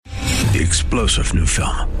the explosive new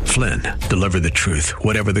film, Flynn, Deliver the Truth,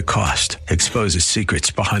 Whatever the Cost, exposes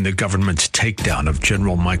secrets behind the government's takedown of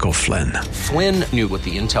General Michael Flynn. Flynn knew what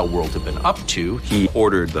the intel world had been up to. He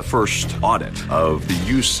ordered the first audit of the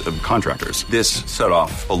use of contractors. This set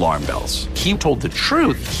off alarm bells. He told the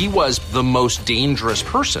truth. He was the most dangerous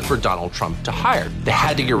person for Donald Trump to hire. They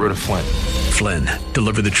had to get rid of Flynn. Flynn,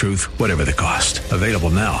 Deliver the Truth, Whatever the Cost. Available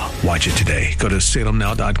now. Watch it today. Go to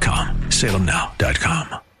salemnow.com.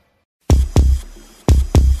 salemnow.com.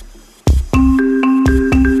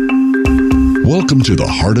 Welcome to the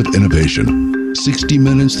Heart of Innovation. 60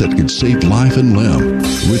 minutes that could save life and limb,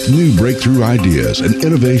 with new breakthrough ideas and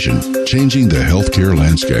innovation changing the healthcare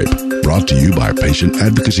landscape. Brought to you by patient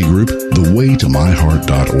advocacy group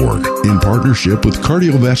thewaytomyheart.org in partnership with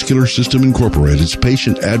Cardiovascular System Incorporated's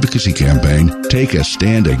patient advocacy campaign, Take a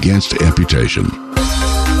Stand Against Amputation.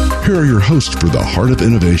 Here are your hosts for the Heart of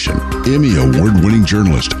Innovation, Emmy Award-winning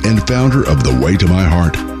journalist and founder of The Way to My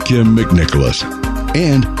Heart, Kim McNicholas,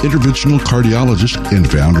 and interventional cardiologist and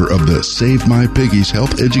founder of the Save My Piggies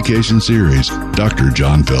Health Education Series, Dr.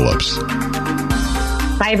 John Phillips.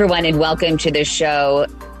 Hi, everyone, and welcome to the show.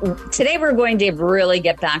 Today, we're going to really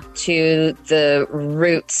get back to the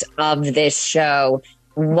roots of this show,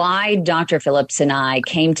 why Dr. Phillips and I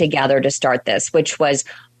came together to start this, which was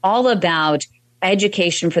all about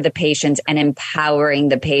education for the patients and empowering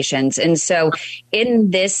the patients. And so in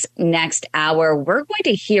this next hour, we're going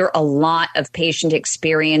to hear a lot of patient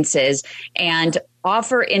experiences and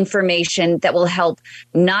offer information that will help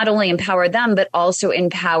not only empower them, but also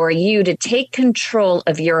empower you to take control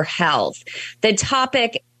of your health. The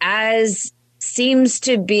topic, as seems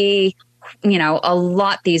to be, a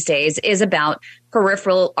lot these days, is about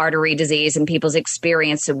peripheral artery disease and people's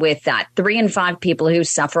experience with that. 3 in 5 people who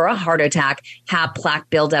suffer a heart attack have plaque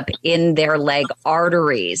buildup in their leg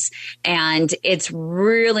arteries. And it's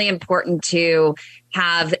really important to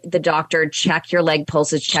have the doctor check your leg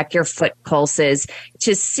pulses, check your foot pulses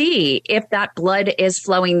to see if that blood is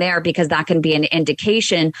flowing there, because that can be an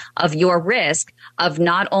indication of your risk of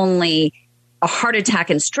not only a heart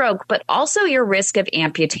attack and stroke, but also your risk of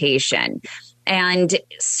amputation. And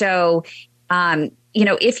so,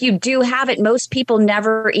 if you do have it, most people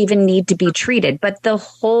never even need to be treated. But the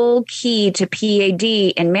whole key to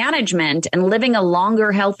PAD and management and living a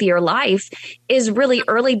longer, healthier life is really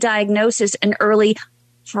early diagnosis and early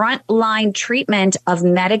frontline treatment of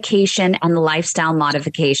medication and lifestyle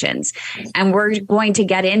modifications. And we're going to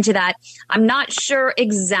get into that. I'm not sure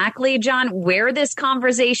exactly, John, where this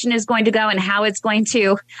conversation is going to go and how it's going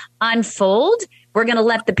to unfold. We're going to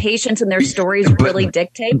let the patients and their stories really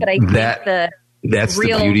dictate. But I think the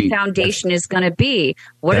real foundation is going to be,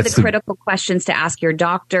 what are the critical questions to ask your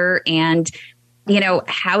doctor? And,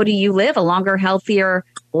 how do you live a longer, healthier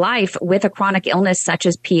life with a chronic illness such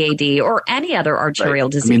as PAD or any other arterial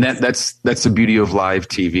disease? I mean, that's the beauty of live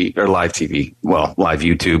TV, well, live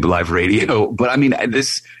YouTube, live radio. But I mean,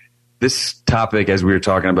 this topic, as we were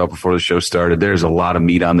talking about before the show started, there's a lot of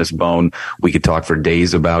meat on this bone. We could talk for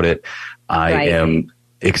days about it. I am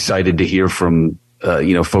excited to hear from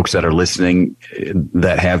folks that are listening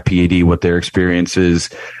that have PAD, what their experience is.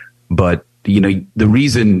 But, the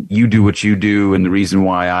reason you do what you do and the reason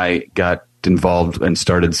why I got involved and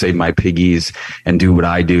started Save My Piggies and do what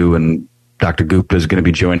I do, and Dr. Gupta is going to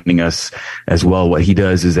be joining us as well. What he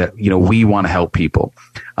does is that, we want to help people.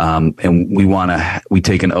 And we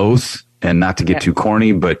take an oath, and not to get too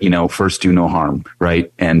corny, but, first do no harm,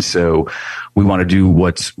 right? And so we want to do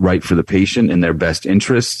what's right for the patient in their best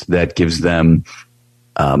interest that gives them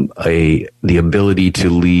the ability to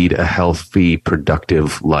lead a healthy,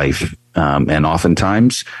 productive life. And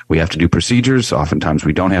oftentimes we have to do procedures. Oftentimes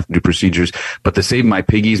we don't have to do procedures. But the Save My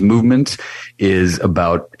Piggies movement is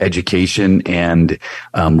about education and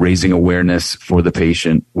raising awareness for the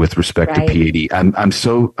patient with respect to PAD. I'm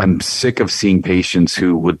sick of seeing patients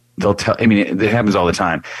they'll tell. I mean, it happens all the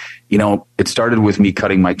time. It started with me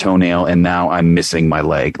cutting my toenail, and now I'm missing my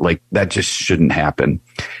leg. Like, that just shouldn't happen.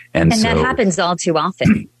 And so, that happens all too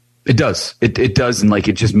often. It does. It does. And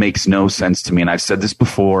it just makes no sense to me. And I've said this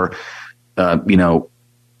before,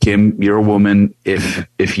 Kim, you're a woman.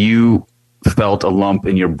 If you felt a lump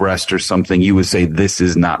in your breast or something, you would say, this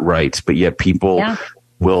is not right. But yet people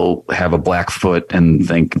will have a black foot and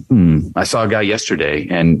think, I saw a guy yesterday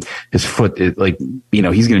and his foot is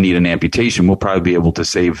he's going to need an amputation. We'll probably be able to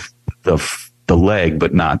save the leg,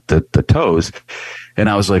 but not the toes. And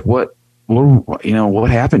I was like, what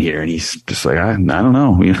happened here? And he's just like, I don't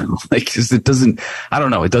know,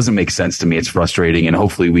 it doesn't make sense to me. It's frustrating. And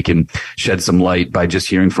hopefully we can shed some light by just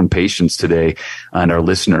hearing from patients today and our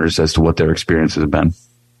listeners as to what their experiences have been.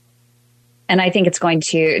 And I think it's going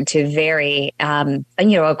to vary,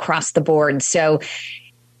 across the board. So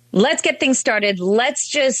let's get things started. Let's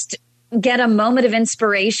just get a moment of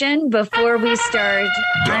inspiration before we start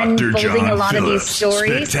unfolding a lot of these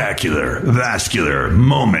stories. Spectacular vascular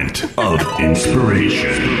moment of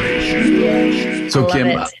inspiration. So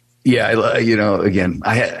Kim, again,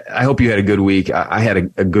 I hope you had a good week. I had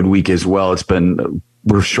a good week as well.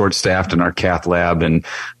 We're short staffed in our cath lab, and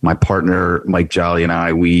my partner Mike Jolly and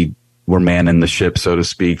I, we're manning the ship, so to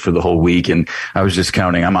speak, for the whole week. And I was just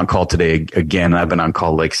counting. I'm on call today again. I've been on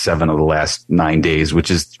call like 7 of the last 9 days,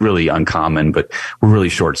 which is really uncommon, but we're really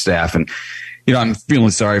short staffed. And, I'm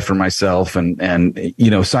feeling sorry for myself. And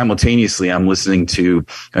simultaneously, I'm listening to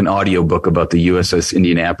an audiobook about the USS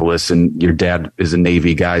Indianapolis, and your dad is a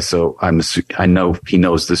Navy guy. So I know he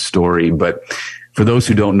knows this story. But for those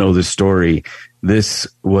who don't know this story, this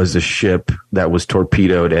was a ship that was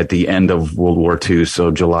torpedoed at the end of World War II, so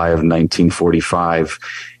July of 1945.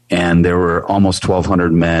 And there were almost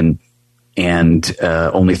 1,200 men, and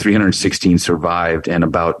only 316 survived, and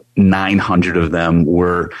about 900 of them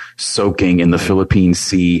were soaking in the Philippine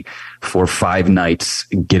Sea for 5 nights,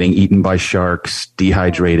 getting eaten by sharks,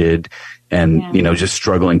 dehydrated, and, just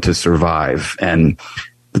struggling to survive. And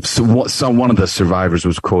so one of the survivors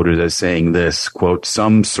was quoted as saying this, quote,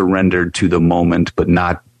 "Some surrendered to the moment, but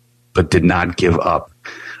did not give up,"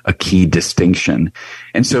 a key distinction.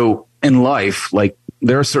 And so in life, like,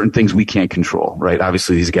 there are certain things we can't control, right?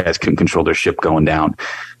 Obviously, these guys couldn't control their ship going down,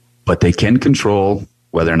 but they can control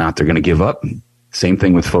whether or not they're going to give up. Same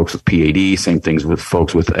thing with folks with PAD, same things with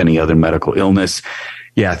folks with any other medical illness.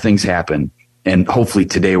 Yeah, things happen. And hopefully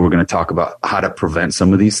today we're going to talk about how to prevent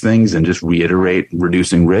some of these things and just reiterate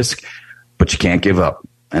reducing risk, but you can't give up.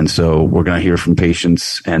 And so we're going to hear from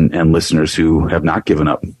patients and listeners who have not given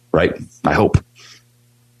up, right? I hope.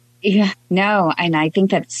 Yeah, no. And I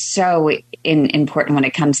think that's so important when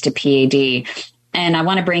it comes to PAD. And I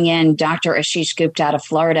want to bring in Dr. Ashish Gupta out of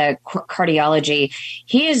Florida, cardiology.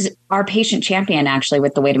 He is our patient champion, actually,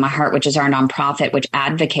 with The Way to My Heart, which is our nonprofit, which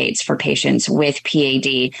advocates for patients with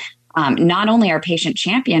PAD. Not only our patient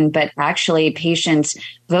champion, but actually patients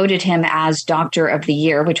voted him as Doctor of the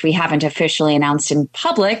Year, which we haven't officially announced in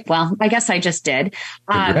public. Well, I guess I just did.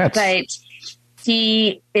 But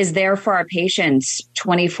he is there for our patients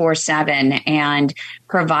 24/7 and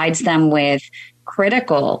provides them with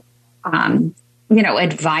critical,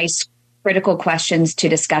 advice, critical questions to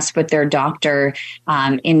discuss with their doctor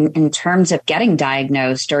in terms of getting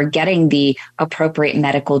diagnosed or getting the appropriate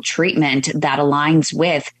medical treatment that aligns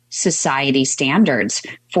with society standards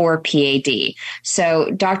for PAD.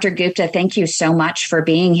 So, Dr. Gupta, thank you so much for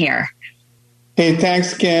being here. Hey,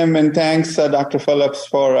 thanks, Kim, and thanks, Dr. Phillips,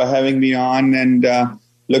 for having me on, and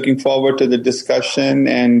looking forward to the discussion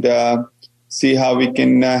and see how we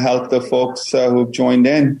can help the folks who've joined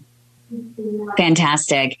in.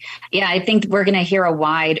 Fantastic. Yeah, I think we're going to hear a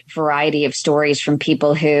wide variety of stories from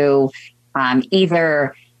people who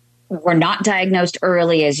either were not diagnosed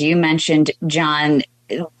early, as you mentioned, John.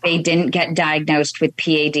 They didn't get diagnosed with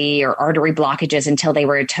PAD or artery blockages until they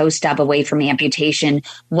were a toe stub away from amputation.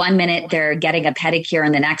 1 minute they're getting a pedicure,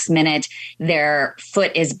 and the next minute their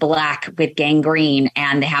foot is black with gangrene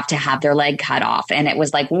and they have to have their leg cut off. And it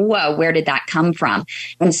was like, whoa, where did that come from?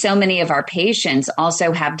 And so many of our patients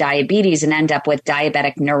also have diabetes and end up with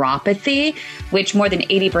diabetic neuropathy, which more than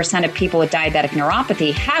 80% of people with diabetic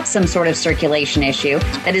neuropathy have some sort of circulation issue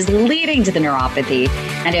that is leading to the neuropathy.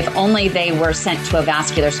 And if only they were sent to a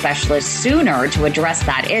vascular specialist sooner to address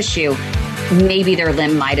that issue, maybe their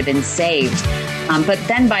limb might have been saved. But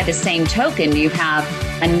then by the same token, you have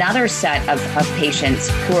another set of patients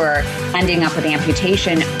who are ending up with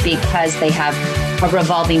amputation because they have a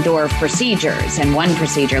revolving door of procedures, and one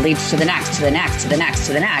procedure leads to the next, to the next, to the next,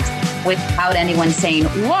 to the next, without anyone saying,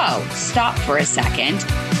 whoa, stop for a second.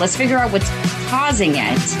 Let's figure out what's causing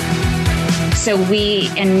it, so we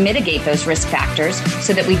and mitigate those risk factors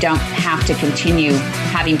so that we don't have to continue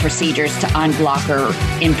having procedures to unblock or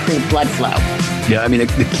improve blood flow. Yeah, I mean,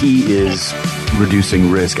 the key is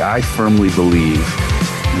reducing risk. I firmly believe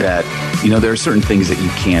that, there are certain things that you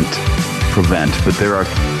can't prevent, but there are,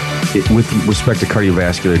 with respect to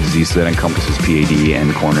cardiovascular disease, so that encompasses PAD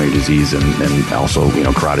and coronary disease and also,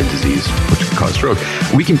 carotid disease, which can cause stroke.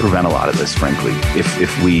 We can prevent a lot of this, frankly,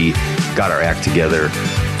 if we got our act together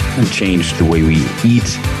and changed the way we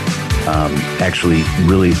eat, actually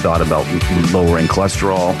really thought about lowering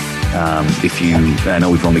cholesterol. I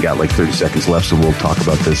know we've only got like 30 seconds left, so we'll talk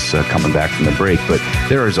about this coming back from the break, but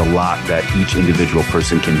there is a lot that each individual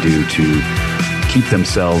person can do to keep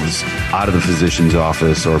themselves out of the physician's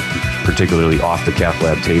office, or particularly off the cath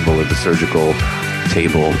lab table at the surgical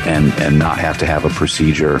table and not have to have a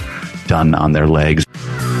procedure done on their legs.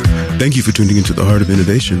 Thank you for tuning into the Heart of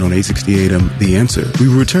Innovation on 860 AM The Answer. We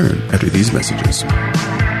will return after these messages.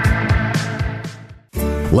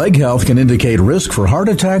 Leg health can indicate risk for heart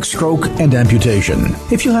attack, stroke, and amputation.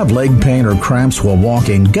 If you have leg pain or cramps while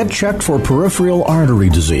walking, get checked for peripheral artery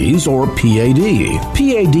disease, or PAD.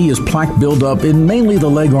 PAD is plaque buildup in mainly the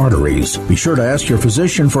leg arteries. Be sure to ask your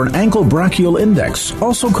physician for an ankle brachial index,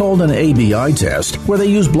 also called an ABI test, where they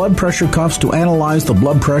use blood pressure cuffs to analyze the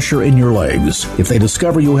blood pressure in your legs. If they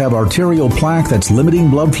discover you have arterial plaque that's limiting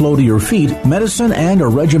blood flow to your feet, medicine and a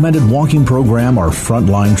regimented walking program are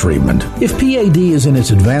frontline treatment. If PAD is in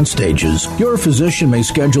its advanced stages, your physician may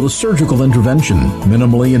schedule a surgical intervention.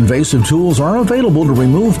 Minimally invasive tools are available to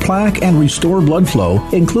remove plaque and restore blood flow,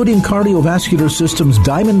 including Cardiovascular System's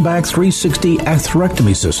Diamondback 360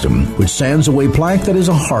 atherectomy system, which sands away plaque that is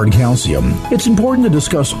a hard calcium. It's important to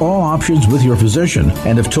discuss all options with your physician,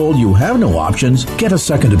 and if told you have no options, get a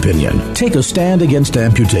second opinion. Take a stand against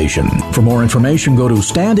amputation. For more information, go to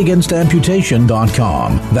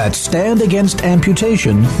standagainsamputation.com. That's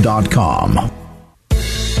standagainsamputation.com.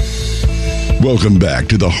 Welcome back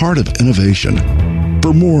to the Heart of Innovation.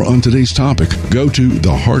 For more on today's topic, go to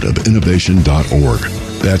theheartofinnovation.org.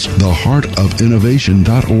 That's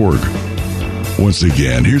theheartofinnovation.org. Once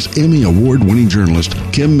again, here's Emmy Award-winning journalist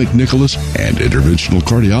Kim McNicholas and interventional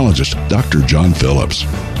cardiologist Dr. John Phillips.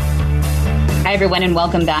 Hi, everyone, and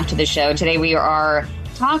welcome back to the show. Today we are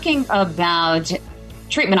talking about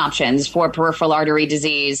treatment options for peripheral artery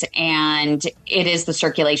disease, and it is the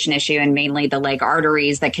circulation issue and mainly the leg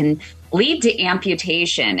arteries that can lead to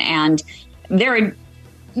amputation. And there are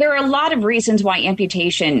a lot of reasons why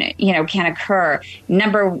amputation, can occur.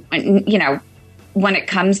 When it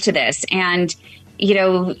comes to this, and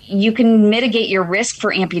you can mitigate your risk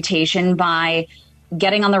for amputation by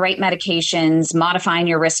getting on the right medications, modifying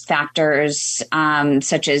your risk factors,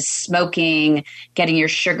 such as smoking, getting your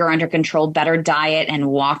sugar under control, better diet, and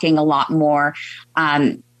walking a lot more.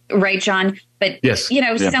 Right, John? But, yes.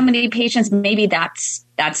 So many patients, maybe that's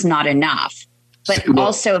not enough. But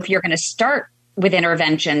also, if you're going to start with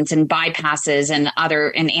interventions and bypasses and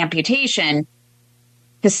amputation,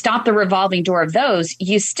 to stop the revolving door of those,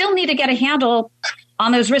 you still need to get a handle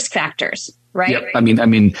on those risk factors, right? Yep. I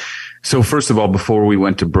mean, so first of all, before we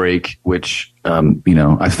went to break, which, I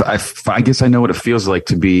guess I know what it feels like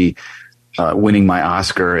to be winning my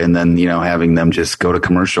Oscar and then, having them just go to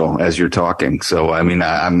commercial as you're talking. So, I mean,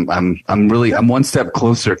 I'm one step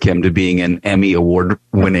closer, Kim, to being an Emmy Award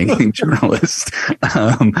winning journalist.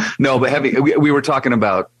 We were talking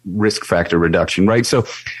about risk factor reduction, right? So,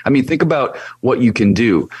 I mean, think about what you can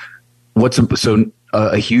do.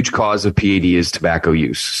 A huge cause of PAD is tobacco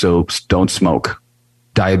use. So don't smoke.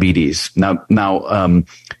 Diabetes. Now,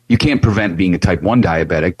 you can't prevent being a type 1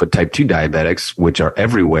 diabetic, but type 2 diabetics, which are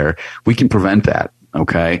everywhere, we can prevent that.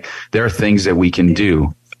 Okay. There are things that we can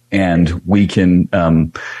do, and we can,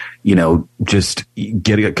 just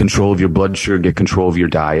get control of your blood sugar, get control of your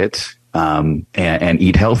diet, and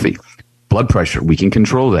eat healthy. Blood pressure, we can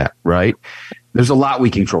control that, right? There's a lot we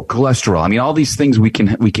can control. Cholesterol. I mean, all these things we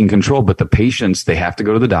can control, but the patients, they have to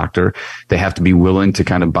go to the doctor. They have to be willing to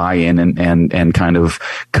kind of buy in and kind of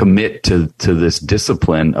commit to this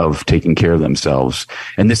discipline of taking care of themselves.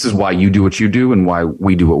 And this is why you do what you do and why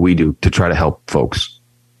we do what we do, to try to help folks.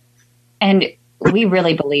 And we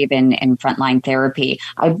really believe in frontline therapy.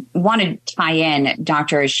 I want to tie in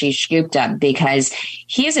Dr. Ashish Gupta because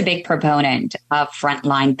he is a big proponent of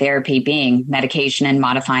frontline therapy being medication and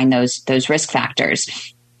modifying those risk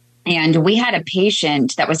factors. And we had a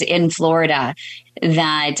patient that was in Florida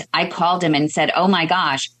that I called him and said, oh my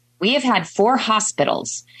gosh, we have had 4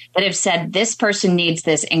 hospitals that have said this person needs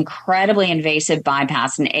this incredibly invasive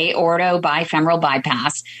bypass, an aorto-bifemoral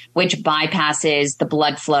bypass, which bypasses the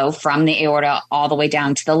blood flow from the aorta all the way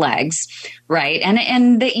down to the legs, right?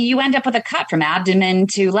 And you end up with a cut from abdomen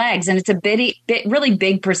to legs, and it's a really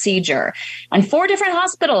big procedure. And 4 different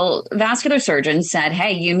hospital vascular surgeons said,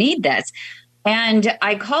 hey, you need this. And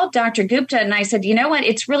I called Dr. Gupta and I said, you know what?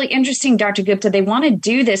 It's really interesting, Dr. Gupta. They want to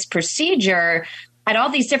do this procedure at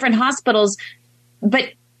all these different hospitals,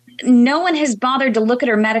 but no one has bothered to look at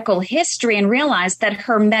her medical history and realize that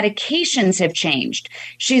her medications have changed.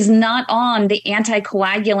 She's not on the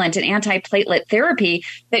anticoagulant and antiplatelet therapy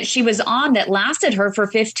that she was on that lasted her for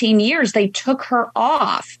 15 years. They took her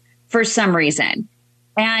off for some reason,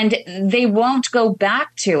 and they won't go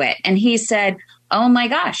back to it. And he said, oh my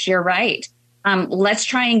gosh, you're right. Let's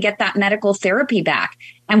try and get that medical therapy back.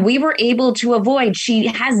 And we were able to avoid, she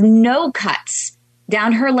has no cuts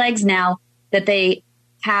down her legs now that they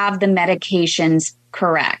have the medications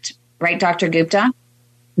correct. right, Dr. Gupta?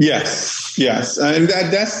 Yes. And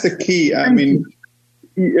that's the key. I mean,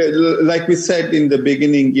 like we said in the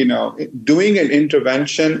beginning, doing an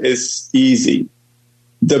intervention is easy.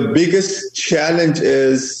 The biggest challenge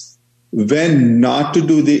is when not to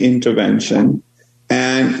do the intervention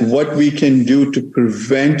and what we can do to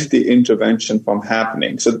prevent the intervention from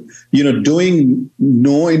happening. So, doing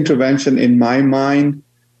no intervention in my mind,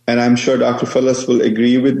 and I'm sure Dr. Phillips will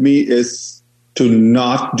agree with me, is to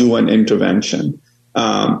not do an intervention.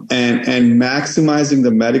 And maximizing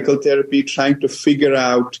the medical therapy, trying to figure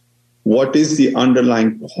out what is the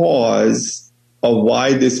underlying cause of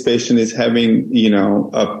why this patient is having,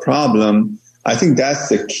 a problem. I think that's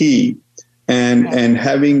the key. And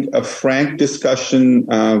having a frank discussion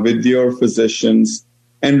with your physicians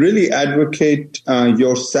and really advocate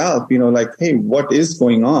yourself, hey, what is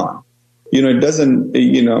going on? It doesn't,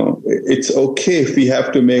 it's okay if we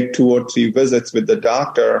have to make 2 or 3 visits with the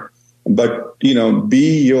doctor, but,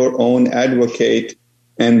 be your own advocate.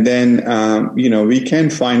 And then, we can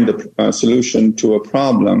find the solution to a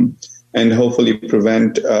problem and hopefully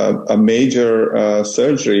prevent a major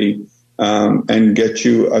surgery and get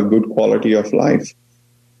you a good quality of life.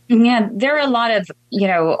 Yeah, there are a lot of,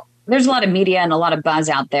 there's a lot of media and a lot of buzz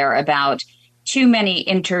out there about too many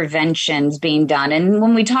interventions being done. And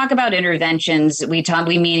when we talk about interventions, we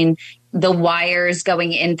mean the wires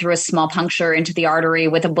going in through a small puncture into the artery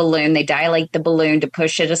with a balloon. They dilate the balloon to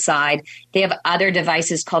push it aside. They have other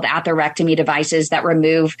devices called atherectomy devices that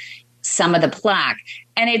remove some of the plaque.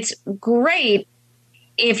 And it's great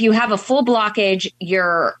if you have a full blockage,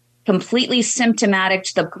 you're completely symptomatic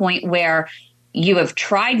to the point where you have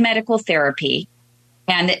tried medical therapy,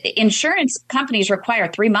 and insurance companies require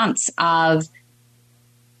 3 months of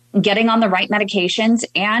getting on the right medications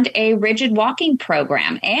and a rigid walking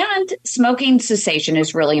program. And smoking cessation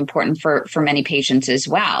is really important for many patients as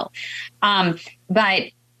well. But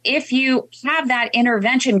if you have that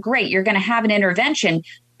intervention, great, you're going to have an intervention,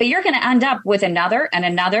 but you're going to end up with another and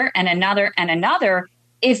another and another and another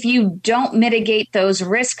if you don't mitigate those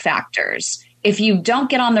risk factors, if you don't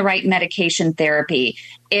get on the right medication therapy,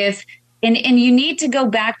 and you need to go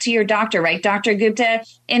back to your doctor, right, Dr. Gupta?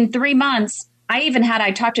 In 3 months,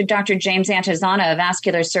 I talked to Dr. James Antizana, a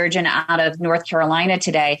vascular surgeon out of North Carolina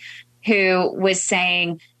today, who was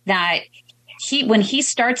saying that when he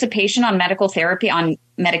starts a patient on medical therapy, on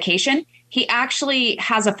medication, he actually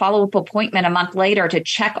has a follow-up appointment a month later to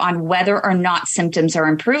check on whether or not symptoms are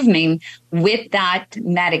improving with that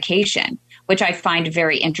medication, which I find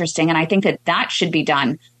very interesting. And I think that should be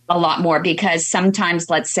done a lot more, because sometimes,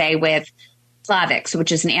 let's say with Plavix,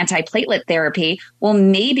 which is an antiplatelet therapy, well,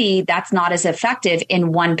 maybe that's not as effective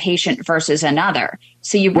in one patient versus another.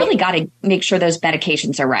 So you really got to make sure those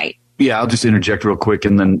medications are right. Yeah, I'll just interject real quick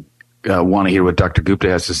and then want to hear what Dr. Gupta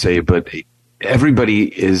has to say. But every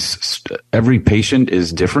patient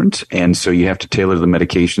is different. And so you have to tailor the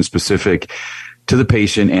medication specific to the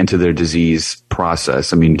patient and to their disease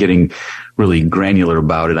process. I mean, getting really granular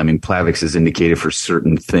about it. I mean, Plavix is indicated for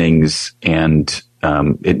certain things, and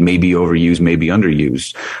it may be overused, may be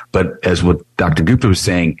underused. But as what Dr. Gupta was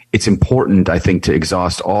saying, it's important, I think, to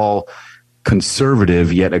exhaust all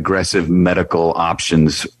conservative yet aggressive medical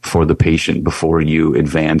options for the patient before you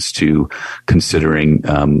advance to considering,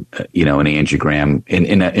 an angiogram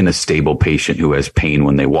in a stable patient who has pain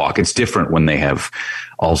when they walk. It's different when they have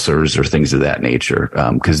ulcers or things of that nature,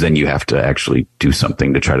 because then you have to actually do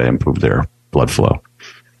something to try to improve their blood flow.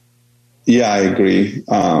 Yeah, I agree.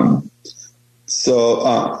 So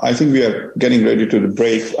I think we are getting ready to the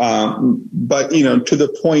break. But, to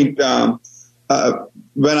the point,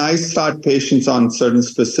 when I start patients on certain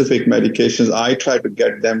specific medications, I try to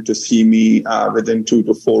get them to see me within 2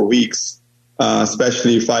 to 4 weeks,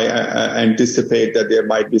 especially if I anticipate that there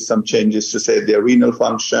might be some changes to, say, their renal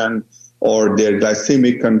function or their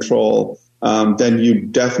glycemic control. Then you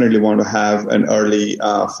definitely want to have an early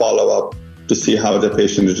follow-up to see how the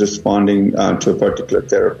patient is responding to a particular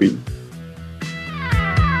therapy.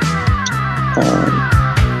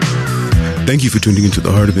 Thank you for tuning into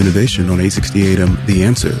the Heart of Innovation on 860 AM The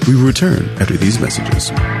Answer. We will return after these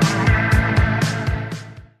messages.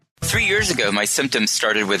 3 years ago, my symptoms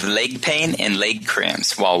started with leg pain and leg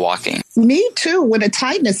cramps while walking. Me too, with a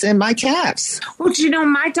tightness in my calves. Well, do you know,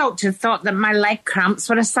 my doctor thought that my leg cramps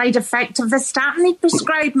were a side effect of the statin he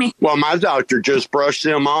prescribed me. Well, my doctor just brushed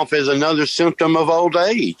them off as another symptom of old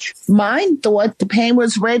age. Mine thought the pain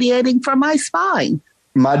was radiating from my spine.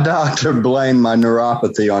 My doctor blamed my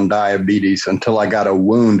neuropathy on diabetes until I got a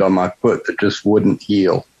wound on my foot that just wouldn't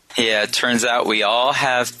heal. Yeah, it turns out we all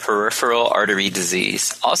have peripheral artery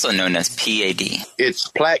disease, also known as PAD. It's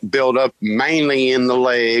plaque buildup mainly in the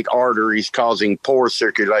leg arteries causing poor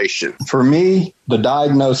circulation. For me, the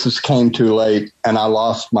diagnosis came too late and I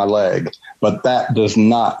lost my leg, but that does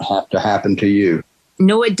not have to happen to you.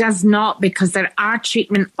 No, it does not, because there are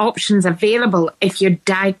treatment options available if you're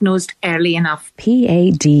diagnosed early enough.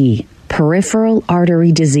 PAD, peripheral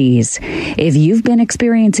artery disease. If you've been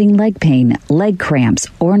experiencing leg pain, leg cramps,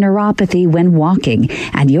 or neuropathy when walking,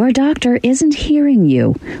 and your doctor isn't hearing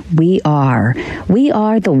you, we are. We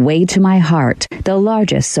are The Way to My Heart, the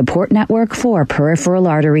largest support network for peripheral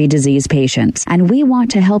artery disease patients, and we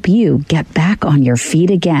want to help you get back on your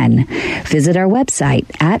feet again. Visit our website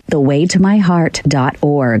at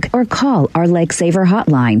thewaytomyheart.org or call our Leg Saver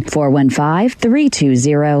hotline,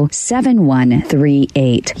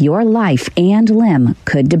 415-320-7138. Your life and limb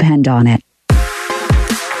could depend on it.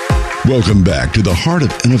 Welcome back to the Heart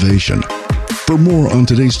of Innovation. For more on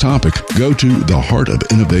today's topic, go to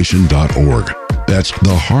theheartofinnovation.org. That's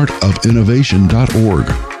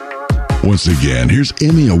theheartofinnovation.org. Once again, here's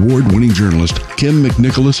Emmy Award-winning journalist Kim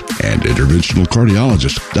McNicholas and interventional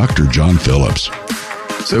cardiologist Dr. John Phillips.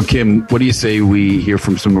 So, Kim, what do you say we hear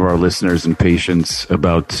from some of our listeners and patients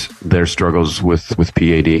about their struggles with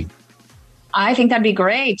PAD? I think that'd be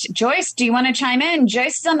great. Joyce, do you want to chime in?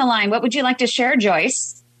 Joyce is on the line. What would you like to share,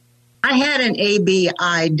 Joyce? I had an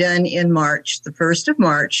ABI done in March, the 1st of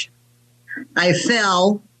March. I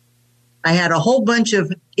fell. I had a whole bunch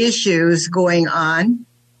of issues going on.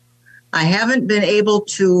 I haven't been able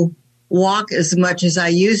to walk as much as I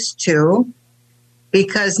used to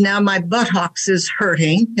because now my buttocks is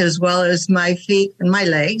hurting as well as my feet and my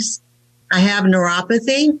legs. I have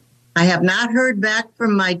neuropathy. I have not heard back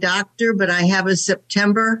from my doctor, but I have a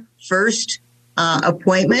September 1st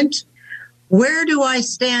appointment. Where do I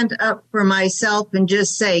stand up for myself and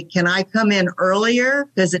just say, can I come in earlier?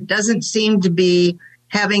 Because it doesn't seem to be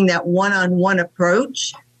having that one-on-one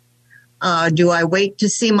approach. Do I wait to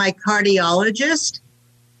see my cardiologist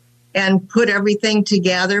and put everything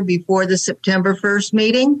together before the September 1st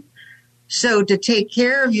meeting? So to take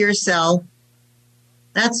care of yourself,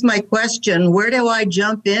 that's my question. Where do I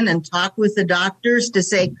jump in and talk with the doctors to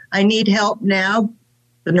say, I need help now?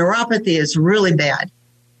 The neuropathy is really bad.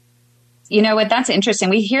 You know what? That's interesting.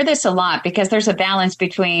 We hear this a lot because there's a balance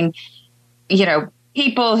between,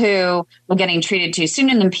 people who are getting treated too soon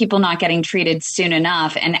and then people not getting treated soon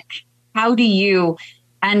enough. And how do you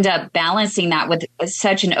end up balancing that with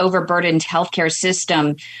such an overburdened healthcare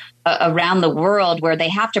system around the world where they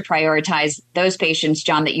have to prioritize those patients,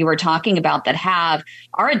 John, that you were talking about that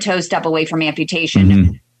are a toe step away from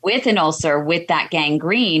amputation with an ulcer, with that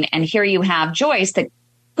gangrene. And here you have Joyce that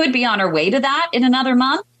could be on her way to that in another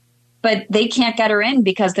month, but they can't get her in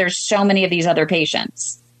because there's so many of these other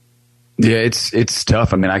patients. Yeah, it's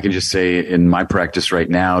tough. I mean, I can just say in my practice right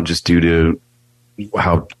now, just due to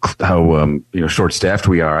how short-staffed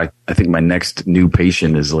we are, I think my next new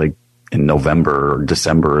patient is like in November or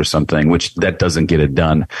December or something, which that doesn't get it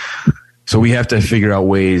done. So we have to figure out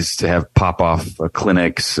ways to have pop-off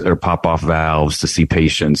clinics or pop-off valves to see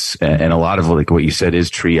patients. And a lot of like what you said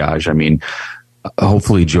is triage. I mean,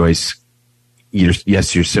 hopefully, Joyce, your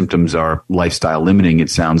symptoms are lifestyle limiting, it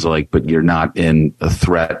sounds like, but you're not in a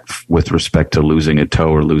threat with respect to losing a toe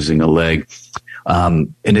or losing a leg.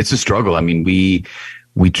 And it's a struggle. I mean, we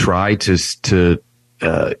try to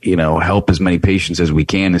help as many patients as we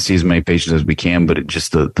can and see as many patients as we can, but it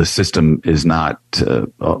just, the system is not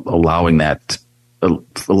allowing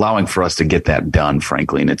for us to get that done,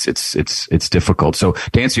 frankly. And it's difficult. So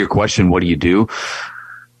to answer your question, what do you do?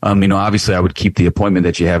 Obviously I would keep the appointment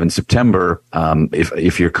that you have in September.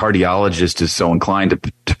 If your cardiologist is so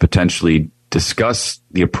inclined to potentially discuss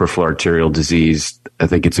the peripheral arterial disease, I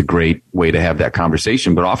think it's a great way to have that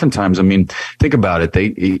conversation. But oftentimes, think about it.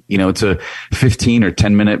 It's a 15 or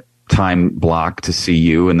 10 minute time block to see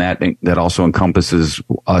you. And that also encompasses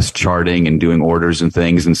us charting and doing orders and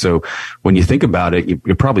things. And so when you think about it,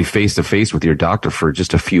 you're probably face to face with your doctor for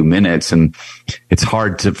just a few minutes. And it's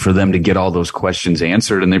hard for them to get all those questions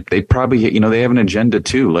answered. And they probably, they have an agenda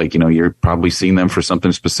too. Like, you're probably seeing them for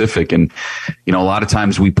something specific. And, a lot of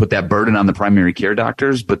times we put that burden on the primary care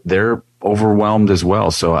doctors, but they're overwhelmed as well.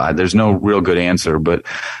 So there's no real good answer, but,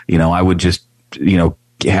 I would just,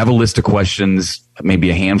 have a list of questions,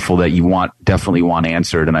 maybe a handful that you definitely want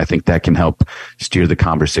answered. And I think that can help steer the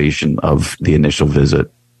conversation of the initial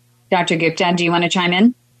visit. Dr. Gupta, do you want to chime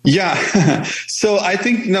in? Yeah. So I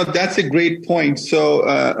think, that's a great point. So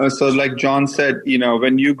like John said,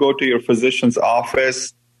 when you go to your physician's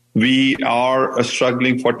office, we are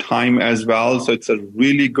struggling for time as well. So it's a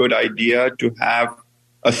really good idea to have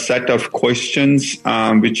a set of questions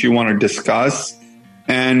which you want to discuss.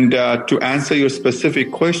 And to answer your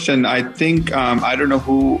specific question, I think, I don't know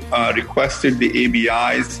who requested the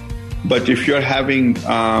ABIs, but if you're having,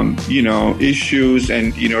 issues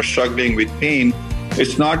and, struggling with pain,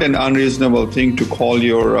 it's not an unreasonable thing to call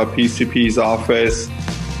your PCP's office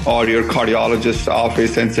or your cardiologist's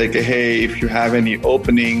office and say, hey, if you have any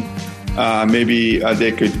opening, maybe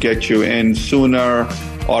they could get you in sooner,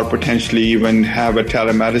 or potentially even have a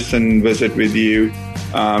telemedicine visit with you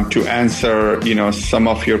to answer, some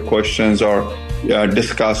of your questions, or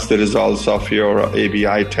discuss the results of your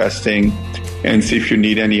ABI testing and see if you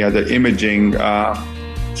need any other imaging.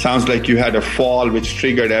 Sounds like you had a fall which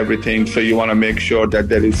triggered everything, so you want to make sure that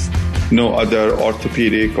there is no other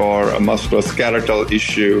orthopedic or a musculoskeletal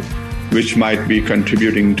issue which might be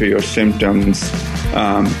contributing to your symptoms.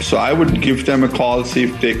 So I would give them a call, see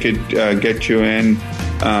if they could get you in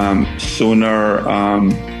sooner,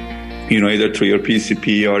 either through your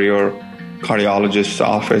PCP or your cardiologist's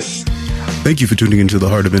office. Thank you for tuning into the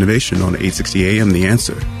Heart of Innovation on 860 AM The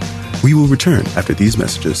Answer. We will return after these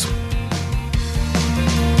messages.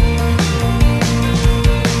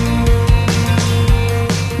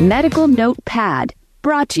 Medical Notepad,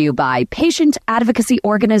 brought to you by patient advocacy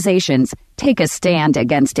organizations Take a Stand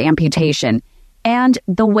Against Amputation and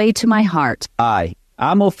The Way to My Heart. Hi,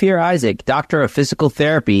 I'm Ophir Isaac, doctor of physical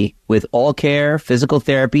therapy with All Care Physical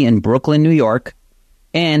Therapy in Brooklyn, New York,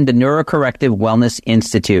 and the Neurocorrective Wellness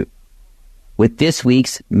Institute. With this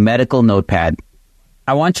week's Medical Notepad,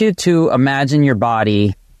 I want you to imagine your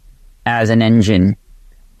body as an engine,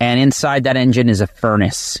 and inside that engine is a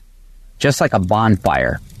furnace, just like a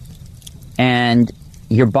bonfire. And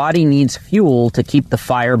your body needs fuel to keep the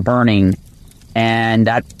fire burning, and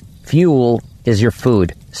that fuel is your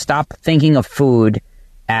food. Stop thinking of food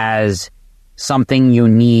as something you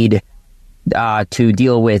need to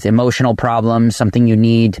deal with emotional problems, something you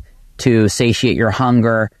need to satiate your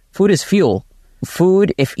hunger. Food is fuel.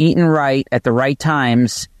 Food, if eaten right at the right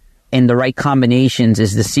times, in the right combinations,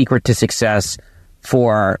 is the secret to success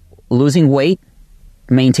for losing weight,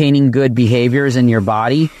 maintaining good behaviors in your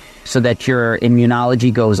body so that your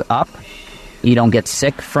immunology goes up, you don't get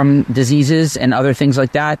sick from diseases and other things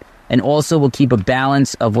like that, and also will keep a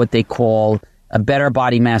balance of what they call a better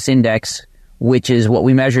body mass index, which is what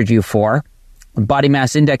we measured you for. Body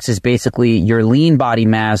mass index is basically your lean body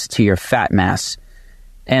mass to your fat mass.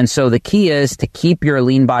 And so the key is to keep your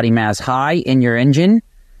lean body mass high in your engine,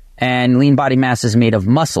 and lean body mass is made of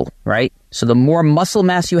muscle, right? So the more muscle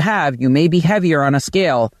mass you have, you may be heavier on a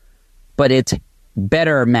scale, but it's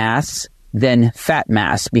better mass than fat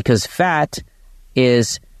mass, because fat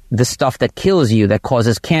is the stuff that kills you, that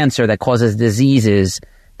causes cancer, that causes diseases,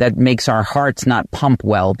 that makes our hearts not pump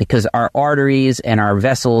well, because our arteries and our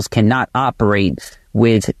vessels cannot operate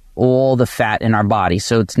with all the fat in our body.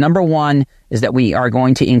 So it's number one is that we are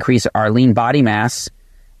going to increase our lean body mass,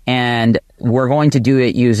 and we're going to do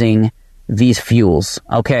it using these fuels.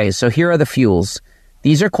 Okay, so here are the fuels.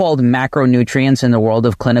 These are called macronutrients in the world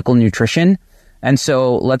of clinical nutrition. And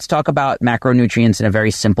so let's talk about macronutrients in a very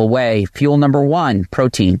simple way. Fuel number one,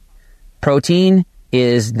 protein. Protein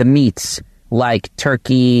is the meats like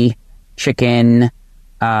turkey, chicken,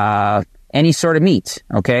 any sort of meat,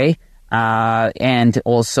 okay? And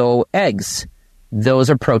also eggs. Those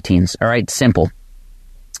are proteins, all right? Simple.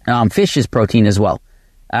 Fish is protein as well.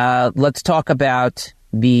 Let's talk about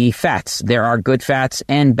the fats. There are good fats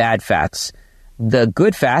and bad fats. The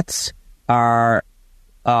good fats are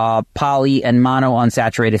poly and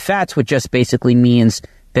monounsaturated fats, which just basically means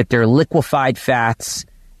that they're liquefied fats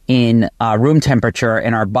in room temperature,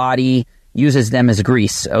 and our body uses them as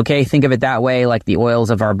grease. Okay, think of it that way, like the oils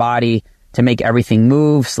of our body to make everything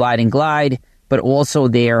move, slide and glide, but also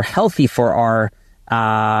they are healthy for our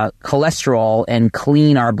cholesterol and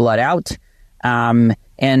clean our blood out.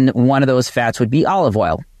 And one of those fats would be olive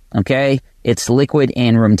oil. Okay, it's liquid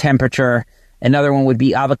in room temperature. Another one would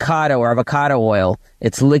be avocado or avocado oil.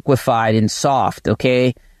 It's liquefied and soft,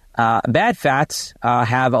 okay? Bad fats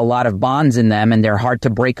have a lot of bonds in them, and they're hard to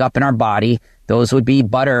break up in our body. Those would be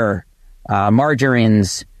butter,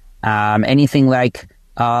 margarines, anything like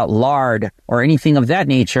lard or anything of that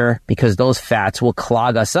nature, because those fats will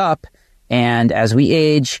clog us up. And as we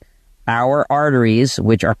age, our arteries,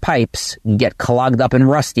 which are pipes, get clogged up and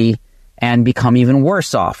rusty and become even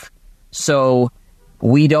worse off. So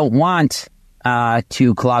we don't want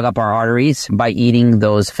to clog up our arteries by eating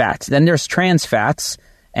those fats. Then there's trans fats,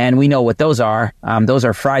 and we know what those are. Those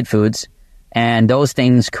are fried foods, and those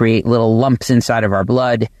things create little lumps inside of our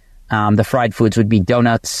blood. The fried foods would be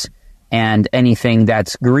donuts and anything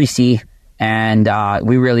that's greasy And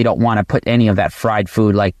we really don't want to put any of that fried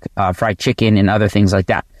food like fried chicken and other things like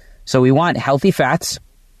that. So we want healthy fats.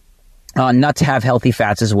 Nuts have healthy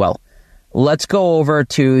fats as well. Let's go over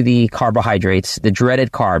to the carbohydrates, the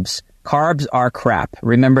dreaded carbs. Carbs are crap.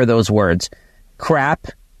 Remember those words. Crap,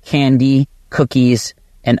 candy, cookies,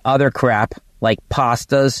 and other crap like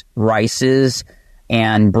pastas, rices,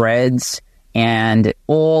 and breads, and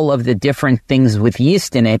all of the different things with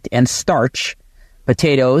yeast in it and starch,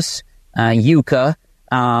 potatoes, yuca,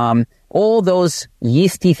 all those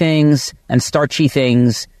yeasty things and starchy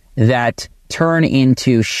things that turn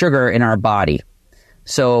into sugar in our body.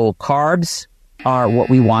 So carbs are what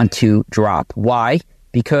we want to drop. Why?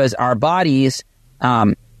 Because our bodies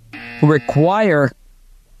require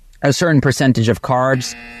a certain percentage of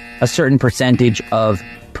carbs, a certain percentage of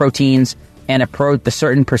proteins, and a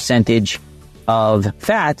certain percentage of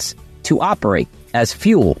fats to operate as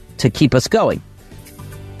fuel to keep us going.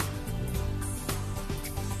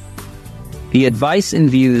 The advice and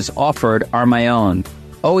views offered are my own.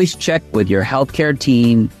 Always check with your healthcare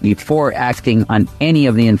team before acting on any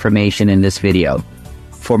of the information in this video.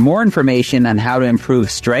 For more information on how to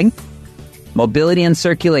improve strength, mobility, and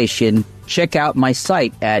circulation, check out my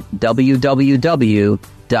site at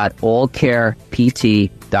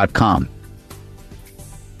www.allcarept.com.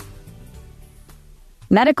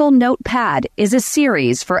 Medical Notepad is a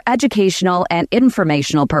series for educational and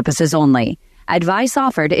informational purposes only. Advice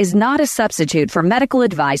offered is not a substitute for medical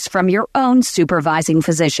advice from your own supervising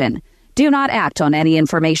physician. Do not act on any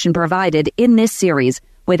information provided in this series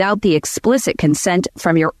without the explicit consent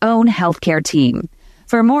from your own healthcare team.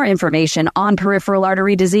 For more information on peripheral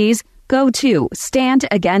artery disease, go to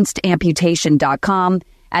standagainsamputation.com,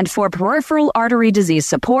 and for peripheral artery disease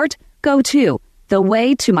support, go to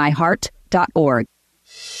thewaytomyheart.org.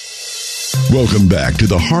 Welcome back to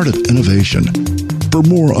the Heart of Innovation. For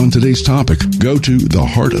more on today's topic, go to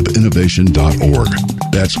theheartofinnovation.org.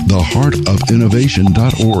 That's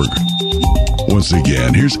theheartofinnovation.org. Once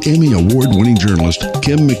again, here's Emmy Award-winning journalist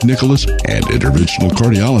Kim McNicholas and interventional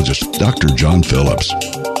cardiologist Dr. John Phillips.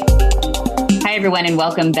 Hi, everyone, and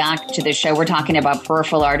welcome back to the show. We're talking about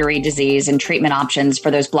peripheral artery disease and treatment options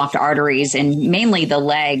for those blocked arteries and mainly the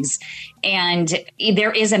legs. And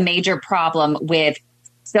there is a major problem with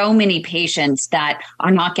so many patients that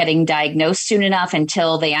are not getting diagnosed soon enough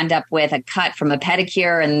until they end up with a cut from a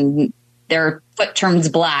pedicure and their foot turns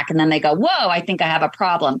black, and then they go, whoa, I think I have a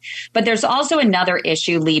problem. But there's also another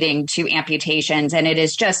issue leading to amputations, and it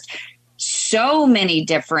is just so many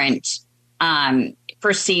different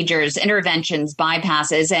procedures, interventions,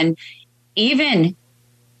 bypasses, and even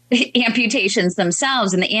amputations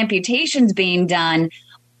themselves, and the amputations being done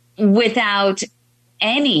without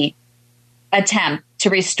any attempt to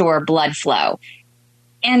restore blood flow.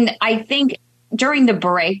 And I think during the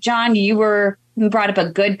break, John, you brought up a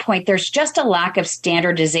good point. There's just a lack of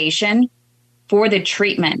standardization for the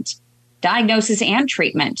treatment, diagnosis and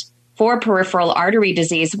treatment for peripheral artery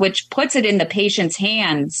disease, which puts it in the patient's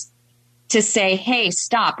hands to say, hey,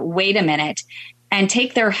 stop, wait a minute, and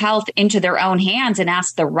take their health into their own hands and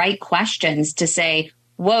ask the right questions to say,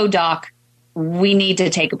 whoa, doc, we need to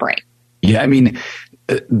take a break. Yeah, I mean,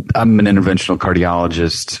 I'm an interventional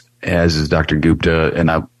cardiologist, as is Dr. Gupta, and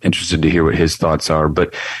I'm interested to hear what his thoughts are.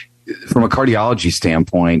 But from a cardiology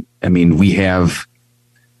standpoint, I mean, we have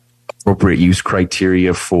appropriate use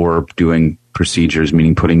criteria for doing procedures,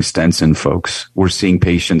 meaning putting stents in folks. We're seeing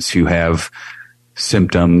patients who have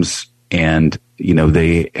symptoms and, you know,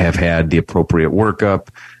 they have had the appropriate workup.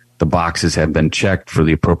 The boxes have been checked for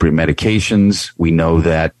the appropriate medications. We know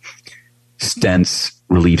that stents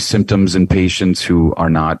relieve symptoms in patients who are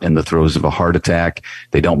not in the throes of a heart attack.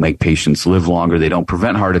 They don't make patients live longer. They don't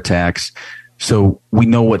prevent heart attacks. So we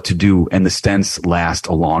know what to do, and the stents last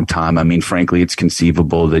a long time. I mean, frankly, it's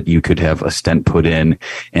conceivable that you could have a stent put in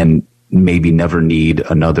and maybe never need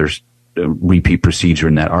another repeat procedure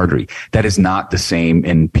in that artery. That is not the same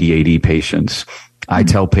in PAD patients. I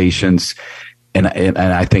tell patients, and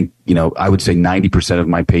I think, you know, I would say 90% of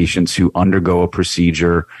my patients who undergo a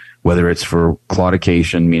procedure, whether it's for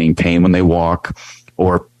claudication, meaning pain when they walk,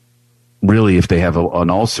 or really if they have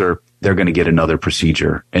an ulcer, they're going to get another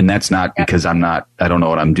procedure. And that's not because I don't know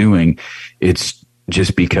what I'm doing. It's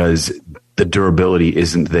just because the durability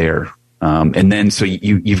isn't there. And then so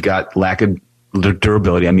you've got lack of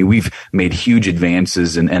durability. I mean, we've made huge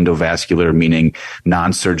advances in endovascular, meaning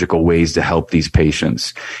non-surgical ways to help these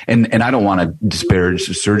patients. And I don't want to disparage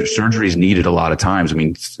surgery is needed a lot of times. I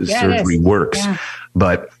mean, surgery works,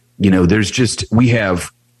 but you know, we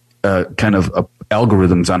have kind of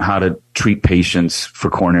algorithms on how to treat patients for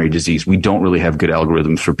coronary disease. We don't really have good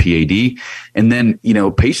algorithms for PAD. And then,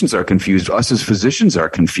 patients are confused. Us as physicians are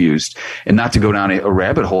confused. And not to go down a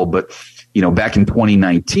rabbit hole, but back in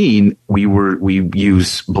 2019, we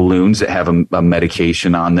use balloons that have a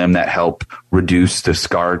medication on them that help reduce the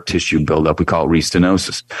scar tissue buildup. We call it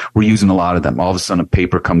restenosis. We're using a lot of them. All of a sudden, a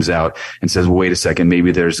paper comes out and says, well, wait a second,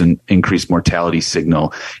 maybe there's an increased mortality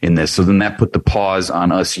signal in this. So then that put the pause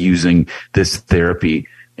on us using this therapy.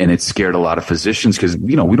 And it scared a lot of physicians because,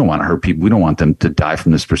 we don't want to hurt people. We don't want them to die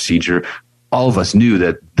from this procedure. All of us knew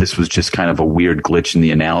that this was just kind of a weird glitch in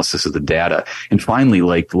the analysis of the data. And finally,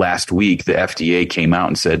 like last week, the FDA came out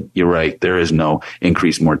and said, you're right, there is no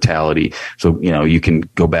increased mortality. So, you can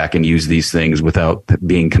go back and use these things without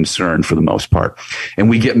being concerned for the most part. And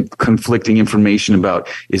we get conflicting information about,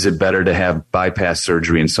 is it better to have bypass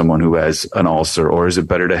surgery in someone who has an ulcer, or is it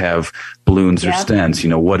better to have balloons or stents?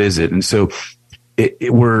 What is it? And so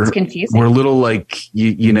we're a little like,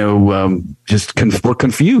 we're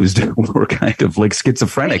confused. We're kind of like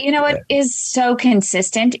schizophrenic. What is so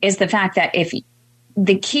consistent is the fact that if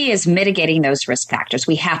the key is mitigating those risk factors,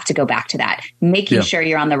 we have to go back to that, making sure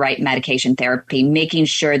you're on the right medication therapy, making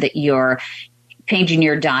sure that you're changing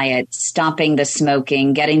your diet, stopping the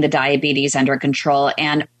smoking, getting the diabetes under control,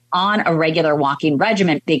 and on a regular walking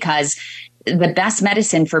regimen, because the best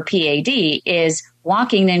medicine for PAD is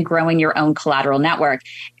walking and growing your own collateral network.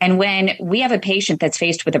 And when we have a patient that's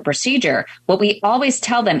faced with a procedure, what we always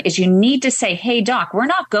tell them is you need to say, hey, doc, we're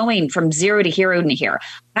not going from zero to hero to here.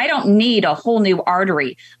 I don't need a whole new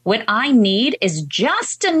artery. What I need is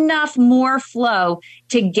just enough more flow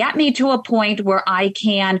to get me to a point where I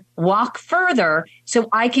can walk further so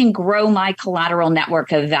I can grow my collateral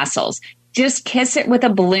network of vessels. Just kiss it with a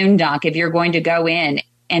balloon, doc, if you're going to go in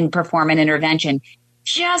and perform an intervention.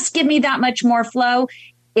 Just give me that much more flow.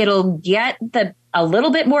 It'll get a little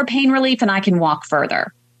bit more pain relief and I can walk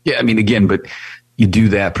further. Yeah, I mean, again, but you do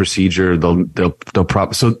that procedure, they'll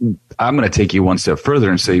probably. So I'm going to take you one step further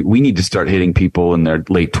and say we need to start hitting people in their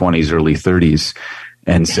late 20s, early 30s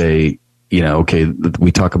and say, okay,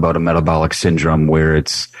 we talk about a metabolic syndrome where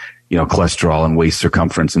it's, cholesterol and waist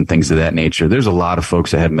circumference and things of that nature. There's a lot of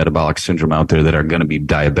folks that have metabolic syndrome out there that are going to be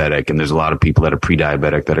diabetic. And there's a lot of people that are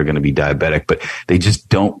pre-diabetic that are going to be diabetic, but they just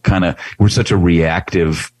don't we're such a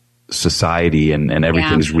reactive society and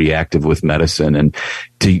everything's reactive with medicine. And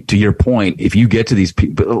to your point, if you get to these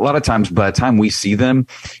people, a lot of times by the time we see them,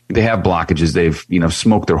 they have blockages. They've,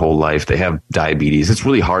 smoked their whole life. They have diabetes. It's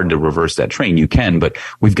really hard to reverse that train. You can, but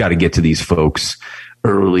we've got to get to these folks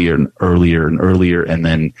earlier and earlier and earlier, and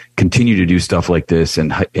then continue to do stuff like this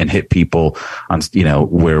and hit people on,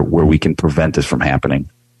 where we can prevent this from happening.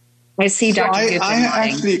 I see, Dr.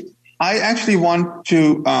 I actually want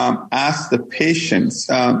to ask the patients,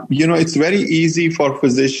 it's very easy for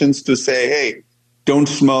physicians to say, hey, don't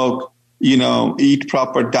smoke, eat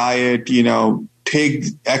proper diet, take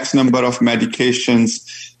X number of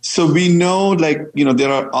medications. So we know,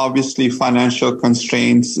 there are obviously financial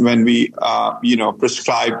constraints when we,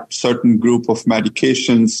 prescribe certain group of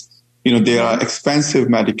medications. There are expensive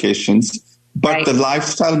medications, but the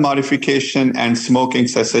lifestyle modification and smoking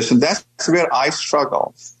cessation, that's where I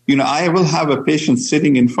struggle. I will have a patient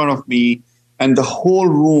sitting in front of me and the whole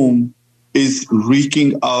room is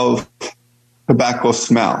reeking of tobacco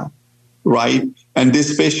smell, right? And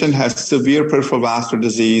this patient has severe peripheral vascular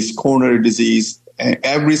disease, coronary disease.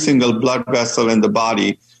 Every single blood vessel in the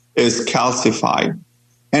body is calcified.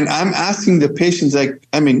 And I'm asking the patients,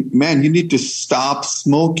 man, you need to stop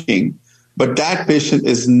smoking. But that patient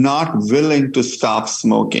is not willing to stop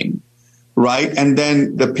smoking, right? And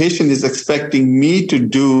then the patient is expecting me to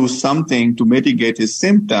do something to mitigate his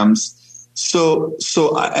symptoms.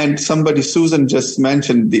 And Susan just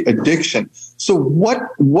mentioned the addiction. So what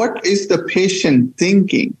is the patient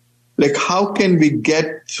thinking? How can we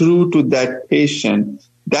get through to that patient?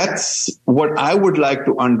 That's what I would like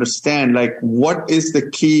to understand. What is the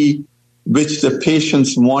key which the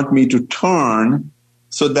patients want me to turn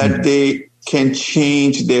so that they can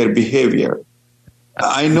change their behavior?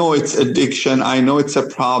 I know it's addiction. I know it's a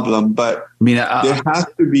problem, but there has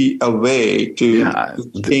to be a way to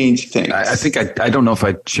change things. I think I don't know if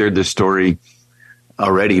I shared this story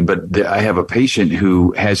already, but I have a patient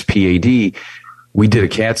who has PAD. We did a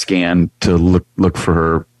CAT scan to look for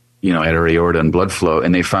her, at her aorta and blood flow,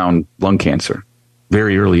 and they found lung cancer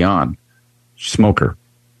very early on. Smoker,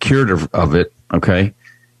 cured of it, okay?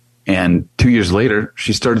 And 2 years later,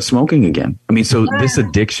 she started smoking again. So this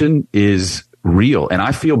addiction is real. And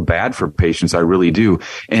I feel bad for patients. I really do.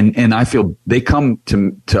 And I feel they come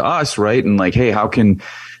to us, right? And like, hey, how can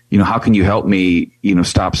you help me,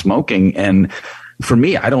 stop smoking? And for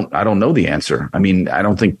me, I don't know the answer. I mean, I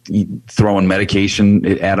don't think throwing medication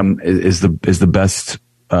at them is the best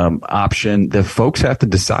option. The folks have to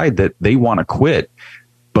decide that they want to quit.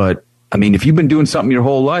 But I mean, if you've been doing something your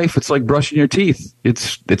whole life, it's like brushing your teeth.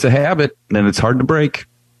 It's a habit, and it's hard to break.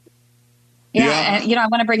 Yeah. And, I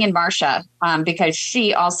want to bring in Marcia because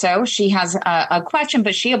she has a question,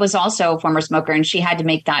 but she was also a former smoker, and she had to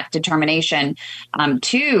make that determination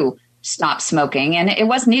to stop smoking. And it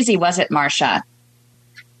wasn't easy, was it, Marcia?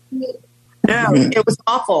 No, it was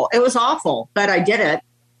awful. It was awful, but I did it.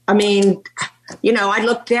 I mean, I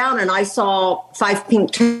looked down and I saw 5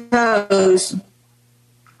 pink toes.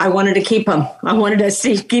 I wanted to keep them. I wanted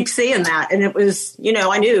to keep seeing that. And it was,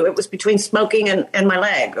 I knew it was between smoking and my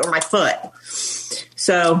leg or my foot.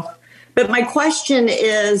 So, but my question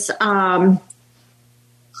is, I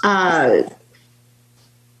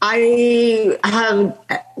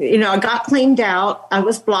got cleaned out. I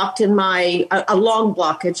was blocked in a long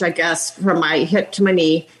blockage, I guess, from my hip to my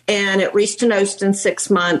knee, and it restenosed in 6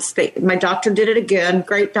 months. My doctor did it again,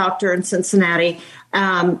 great doctor in Cincinnati.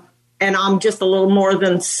 And I'm just a little more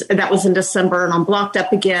than that was in December, and I'm blocked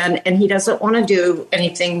up again. And he doesn't want to do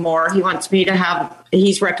anything more. He wants me to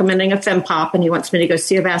he's recommending a FemPop, and he wants me to go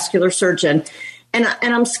see a vascular surgeon. And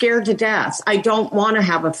I'm scared to death. I don't want to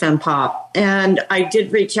have a FemPop. And I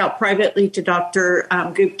did reach out privately to Dr.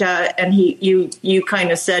 Gupta, and you kind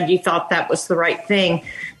of said you thought that was the right thing.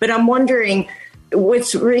 But I'm wondering, with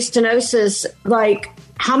restenosis, like,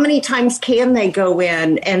 how many times can they go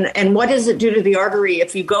in, and what does it do to the artery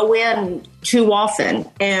if you go in too often?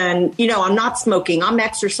 And, I'm not smoking, I'm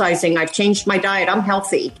exercising, I've changed my diet, I'm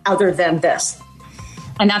healthy other than this.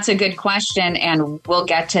 And that's a good question, and we'll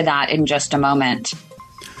get to that in just a moment.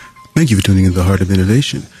 Thank you for tuning in to The Heart of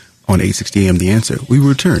Innovation on 860 AM The Answer. We will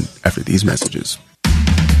return after these messages.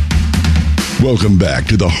 Welcome back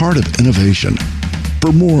to The Heart of Innovation.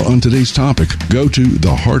 For more on today's topic, go to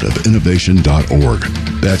theheartofinnovation.org.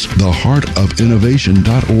 That's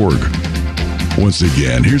theheartofinnovation.org. Once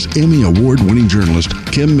again, here's Emmy Award-winning journalist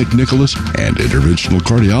Kim McNicholas and interventional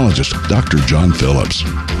cardiologist Dr. John Phillips.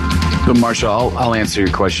 So, Marcia, I'll answer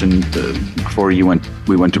your question. Before we went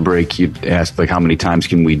to break, you asked, like, how many times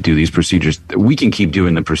can we do these procedures? We can keep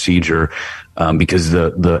doing the procedure because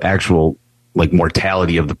the actual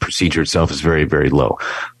mortality of the procedure itself is very, very low.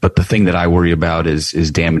 But the thing that I worry about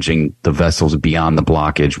is damaging the vessels beyond the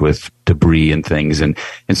blockage with debris and things. And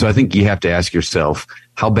so I think you have to ask yourself,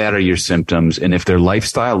 how bad are your symptoms? And if they're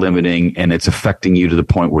lifestyle limiting and it's affecting you to the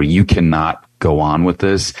point where you cannot go on with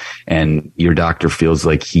this, and your doctor feels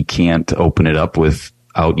like he can't open it up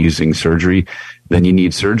without using surgery, then you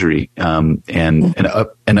need surgery. And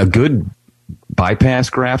a good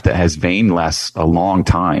bypass graft that has vein lasts a long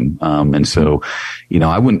time. And so,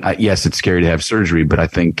 yes, it's scary to have surgery, but I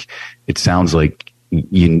think it sounds like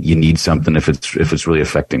you need something if it's really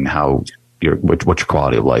affecting what your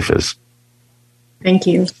quality of life is. Thank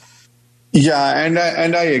you. Yeah,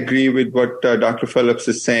 and I agree with what Dr. Phillips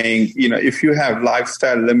is saying. If you have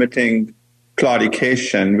lifestyle limiting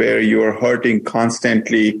claudication where you are hurting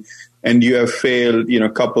constantly and you have failed, a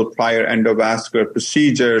couple prior endovascular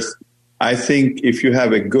procedures, I think if you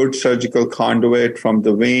have a good surgical conduit from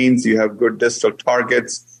the veins, you have good distal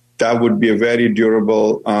targets, that would be a very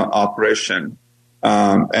durable operation.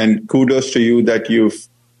 And kudos to you that you've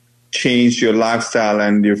changed your lifestyle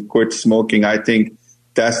and you've quit smoking. I think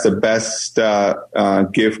that's the best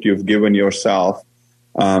gift you've given yourself.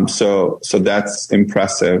 So that's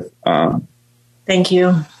impressive. Thank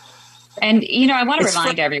you. And, I want to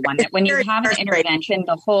remind everyone that when you have an intervention,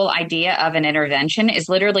 the whole idea of an intervention is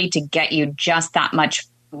literally to get you just that much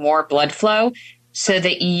more blood flow so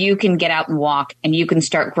that you can get out and walk and you can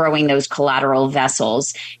start growing those collateral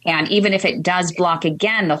vessels. And even if it does block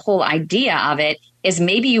again, the whole idea of it is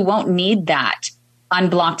maybe you won't need that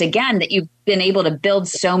unblocked again, that you've been able to build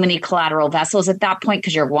so many collateral vessels at that point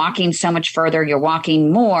because you're walking so much further, you're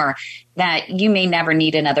walking more, that you may never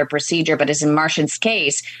need another procedure. But as in Marcia's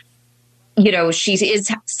case, she is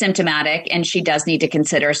symptomatic and she does need to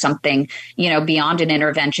consider something, beyond an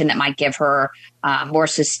intervention that might give her more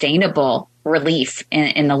sustainable relief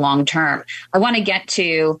in the long term. I want to get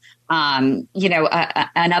to,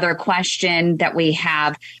 another question that we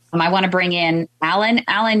have. I want to bring in Alan.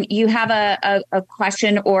 Alan, you have a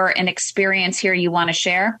question or an experience here you want to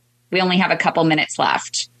share? We only have a couple minutes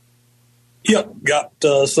left. Yep, got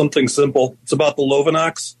something simple. It's about the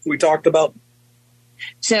Lovenox we talked about.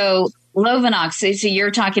 So Lovenox, so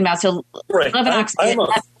you're talking about, right. Lovenox.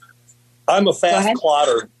 I I'm a fast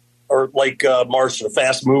clotter, or like Marcia, a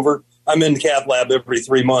fast mover. I'm in the cath lab every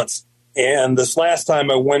 3 months. And this last time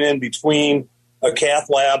I went in between a cath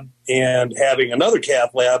lab and having another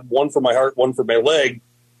cath lab, one for my heart, one for my leg,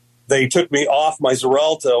 they took me off my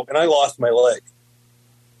Xarelto and I lost my leg.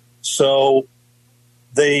 So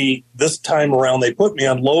this time around, they put me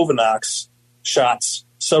on Lovenox shots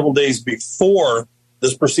several days before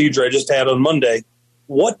this procedure I just had on Monday.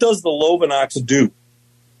 What does the Lovenox do?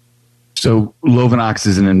 So Lovenox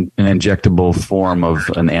is an injectable form of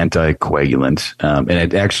an anticoagulant, and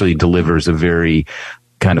it actually delivers a very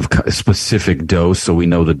kind of specific dose, so we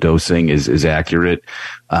know the dosing is accurate,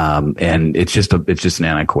 and it's just an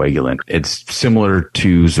anticoagulant. It's similar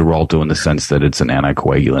to Xarelto in the sense that it's an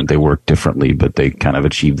anticoagulant. They work differently, but they kind of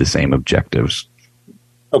achieve the same objectives.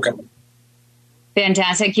 Okay.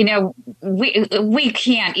 Fantastic. You know, we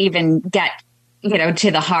can't even get, you know,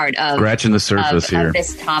 to the heart of scratching the surface here of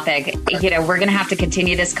this topic. You know, we're going to have to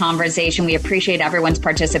continue this conversation. We appreciate everyone's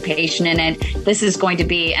participation in it. This is going to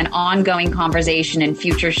be an ongoing conversation in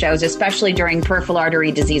future shows, especially during Peripheral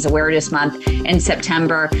Artery Disease Awareness Month in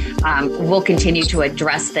September. We'll continue to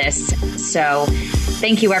address this. So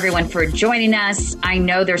thank you, everyone, for joining us. I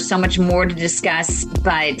know there's so much more to discuss,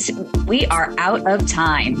 but we are out of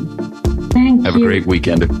time. Thank you. Have a great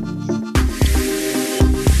weekend.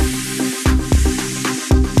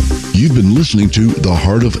 You've been listening to The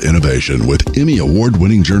Heart of Innovation with Emmy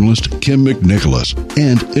Award-winning journalist Kim McNicholas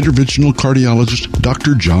and interventional cardiologist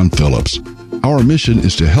Dr. John Phillips. Our mission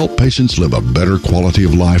is to help patients live a better quality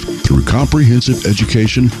of life through comprehensive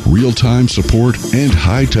education, real-time support, and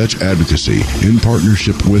high-touch advocacy in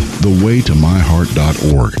partnership with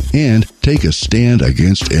thewaytomyheart.org and Take a Stand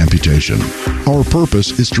Against Amputation. Our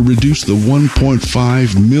purpose is to reduce the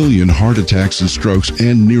 1.5 million heart attacks and strokes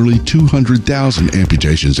and nearly 200,000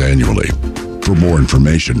 amputations annually. For more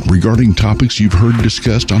information regarding topics you've heard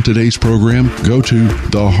discussed on today's program, go to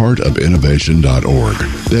theheartofinnovation.org.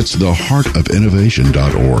 That's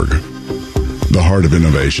theheartofinnovation.org. The Heart of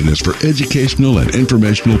Innovation is for educational and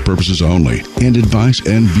informational purposes only, and advice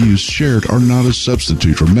and views shared are not a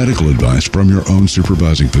substitute for medical advice from your own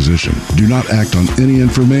supervising physician. Do not act on any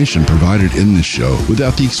information provided in this show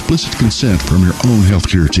without the explicit consent from your own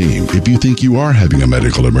healthcare team. If you think you are having a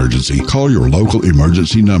medical emergency, call your local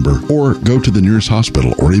emergency number or go to the nearest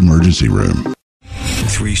hospital or emergency room.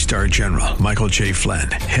 3-star General Michael J.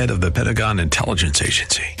 Flynn, head of the Pentagon Intelligence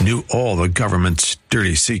Agency, knew all the government's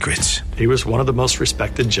dirty secrets. He was one of the most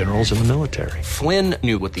respected generals in the military. Flynn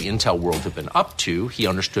knew what the intel world had been up to. He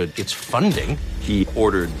understood its funding. He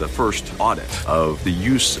ordered the first audit of the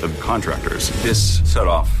use of contractors. This set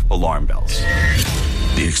off alarm bells.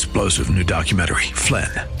 The explosive new documentary, Flynn,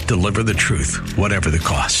 Deliver the Truth, Whatever the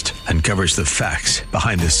Cost, uncovers the facts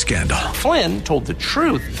behind this scandal. Flynn told the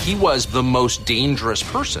truth. He was the most dangerous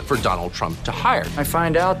person for Donald Trump to hire. I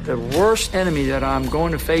find out the worst enemy that I'm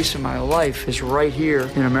going to face in my life is right here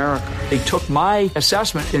in America. They took my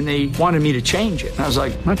assessment and they wanted me to change it. And I was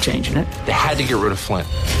like, I'm not changing it. They had to get rid of Flynn.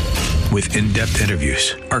 With in-depth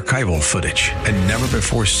interviews, archival footage, and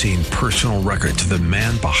never-before-seen personal records of the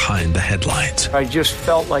man behind the headlines. I just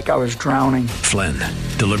felt like I was drowning. Flynn,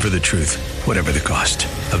 Deliver the Truth, Whatever the Cost.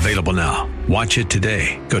 Available now. Watch it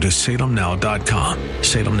today. Go to salemnow.com.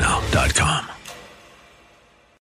 salemnow.com.